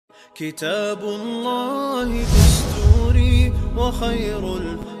كتاب الله دستوري وخير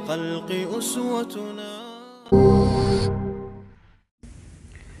الخلق أسوتنا.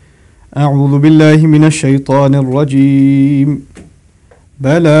 أعوذ بالله من الشيطان الرجيم.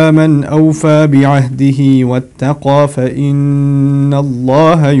 بلى من أوفى بعهده واتقى فإن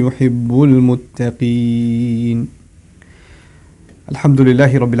الله يحب المتقين. الحمد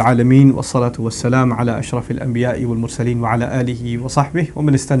لله رب العالمين والصلاة والسلام على أشرف الأنبياء والمرسلين وعلى آله وصحبه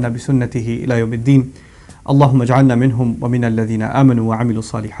ومن استنى بسنته إلى يوم الدين. اللهم اجعلنا منهم ومن الذين آمنوا وعملوا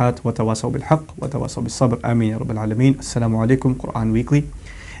الصالحات وتواصوا بالحق وتواصوا بالصبر. آمين يا رب العالمين. Assalamu alaikum, Quran Weekly.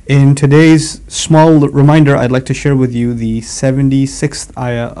 In today's small reminder, I'd like to share with you the 76th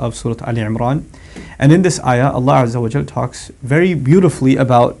ayah of Surah Ali Imran. And in this ayah, Allah Azza wa Jal talks very beautifully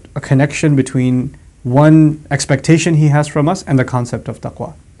about a connection between one expectation He has from us and the concept of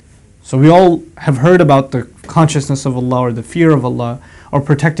taqwa. So we all have heard about the consciousness of Allah or the fear of Allah or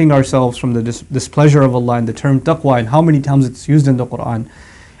protecting ourselves from the displeasure of Allah and the term taqwa and how many times it's used in the Quran.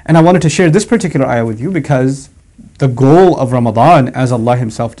 And I wanted to share this particular ayah with you because the goal of Ramadan, as Allah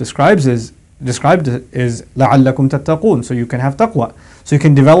Himself described is لَعَلَّكُمْ تَتَّقُونَ, so you can have taqwa. So you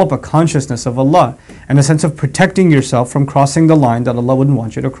can develop a consciousness of Allah and a sense of protecting yourself from crossing the line that Allah wouldn't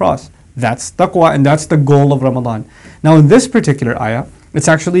want you to cross. That's taqwa, and that's the goal of Ramadan. Now in this particular ayah, it's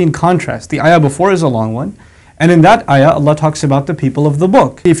actually in contrast. The ayah before is a long one, and in that ayah, Allah talks about the people of the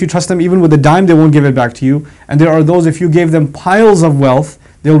book. If you trust them even with a dime, they won't give it back to you. And there are those, if you gave them piles of wealth,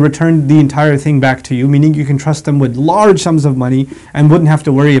 they'll return the entire thing back to you, meaning you can trust them with large sums of money and wouldn't have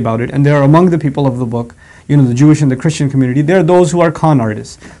to worry about it. And they are among the people of the book, the Jewish and the Christian community. There are those who are con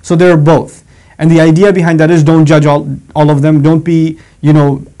artists. So they're both. And the idea behind that is don't judge all of them. Don't be,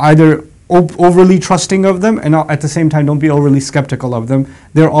 either overly trusting of them and at the same time don't be overly skeptical of them.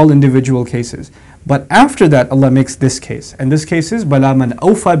 They're all individual cases. But after that, Allah makes this case. And this case is بَلَا مَنْ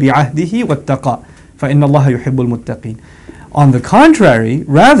أَوْفَى بِعَهْدِهِ وَاتَّقَى فَإِنَّ اللَّهَ يُحِبُّ الْمُتَّقِينَ. On the contrary,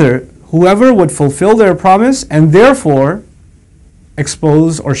 rather, whoever would fulfill their promise and therefore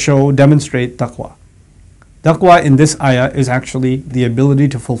expose or demonstrate taqwa. Taqwa in this ayah is actually the ability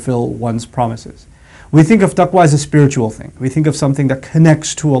to fulfill one's promises. We think of taqwa as a spiritual thing. We think of something that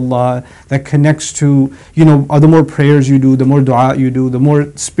connects to Allah, that connects to, the more prayers you do, the more dua you do, the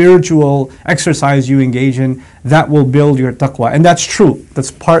more spiritual exercise you engage in, that will build your taqwa. And that's true.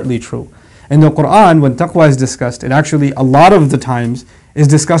 That's partly true. In the Quran, when taqwa is discussed, it actually, a lot of the times, is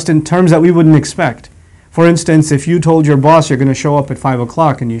discussed in terms that we wouldn't expect. For instance, if you told your boss you're going to show up at 5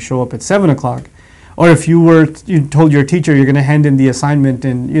 o'clock and you show up at 7 o'clock, or if you told your teacher you're going to hand in the assignment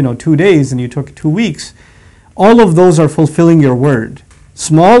in 2 days and you took 2 weeks, all of those are fulfilling your word.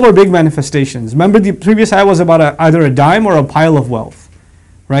 Small or big manifestations. Remember the previous ayah was about either a dime or a pile of wealth.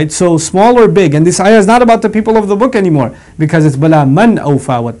 Right? So small or big. And this ayah is not about the people of the book anymore because it's بَلَا مَنْ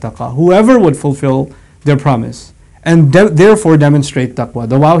أَوْفَى وَاتَّقَى. Whoever would fulfill their promise and therefore demonstrate taqwa.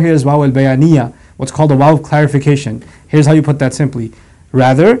 The waw here is waw al-bayaniyah, what's called a waw of clarification. Here's how you put that simply.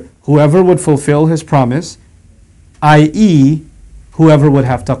 Rather, whoever would fulfill his promise, i.e., whoever would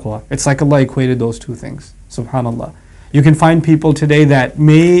have taqwa. It's like Allah equated those two things. Subhanallah. You can find people today that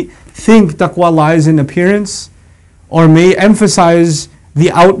may think taqwa lies in appearance or may emphasize the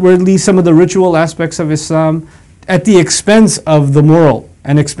outwardly, some of the ritual aspects of Islam at the expense of the moral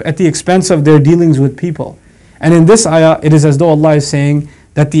and at the expense of their dealings with people. And in this ayah, it is as though Allah is saying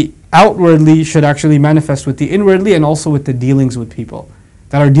that the outwardly should actually manifest with the inwardly and also with the dealings with people.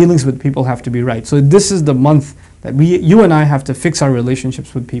 That our dealings with people have to be right. So this is the month that you and I have to fix our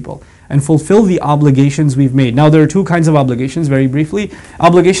relationships with people and fulfill the obligations we've made. Now there are two kinds of obligations, very briefly.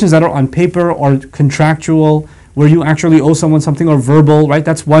 Obligations that are on paper or contractual, where you actually owe someone something, or verbal, right?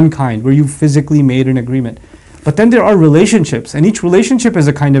 That's one kind, where you physically made an agreement. But then there are relationships, and each relationship is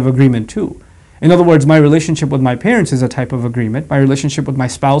a kind of agreement too. In other words, my relationship with my parents is a type of agreement. My relationship with my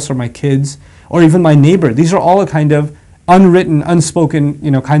spouse or my kids, or even my neighbor. These are all a kind of unwritten,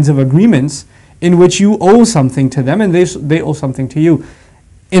 unspoken, kinds of agreements in which you owe something to them and they owe something to you.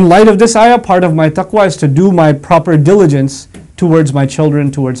 In light of this ayah, part of my taqwa is to do my proper diligence towards my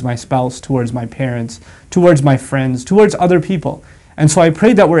children, towards my spouse, towards my parents, towards my friends, towards other people. And so I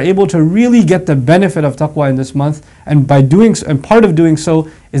pray that we're able to really get the benefit of taqwa in this month, and by doing so, and part of doing so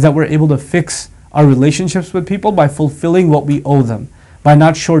is that we're able to fix our relationships with people by fulfilling what we owe them, by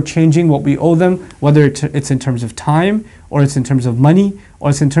not shortchanging what we owe them, whether it's in terms of time or it's in terms of money, or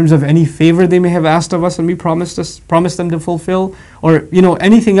it's in terms of any favor they may have asked of us and we promised them to fulfill, or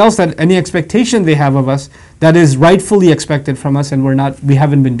anything else, that any expectation they have of us that is rightfully expected from us and we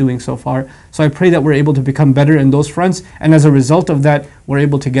haven't been doing so far. So I pray that we're able to become better in those fronts, and as a result of that, we're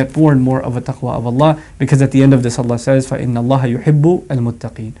able to get more and more of a taqwa of Allah, because at the end of this Allah says, فَإِنَّ اللَّهَ يُحِبُّ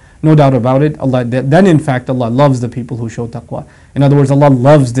الْمُتَّقِينَ. No doubt about it, then in fact Allah loves the people who show taqwa. In other words, Allah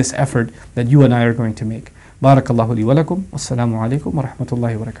loves this effort that you and I are going to make. Barakallahu li wa lakum. Wassalamu alaikum wa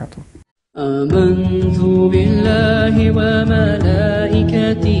rahmatullahi wa barakatuh. آمنت بالله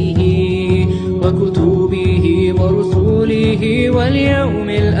وملائكته وكتبه ورسله واليوم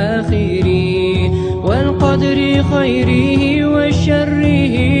الآخر والقدر خيره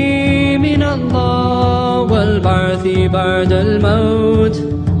وشره من الله والبعث بعد الموت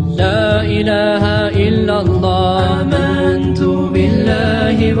لا إله إلا الله. آمنت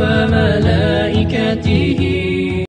بالله وملائكته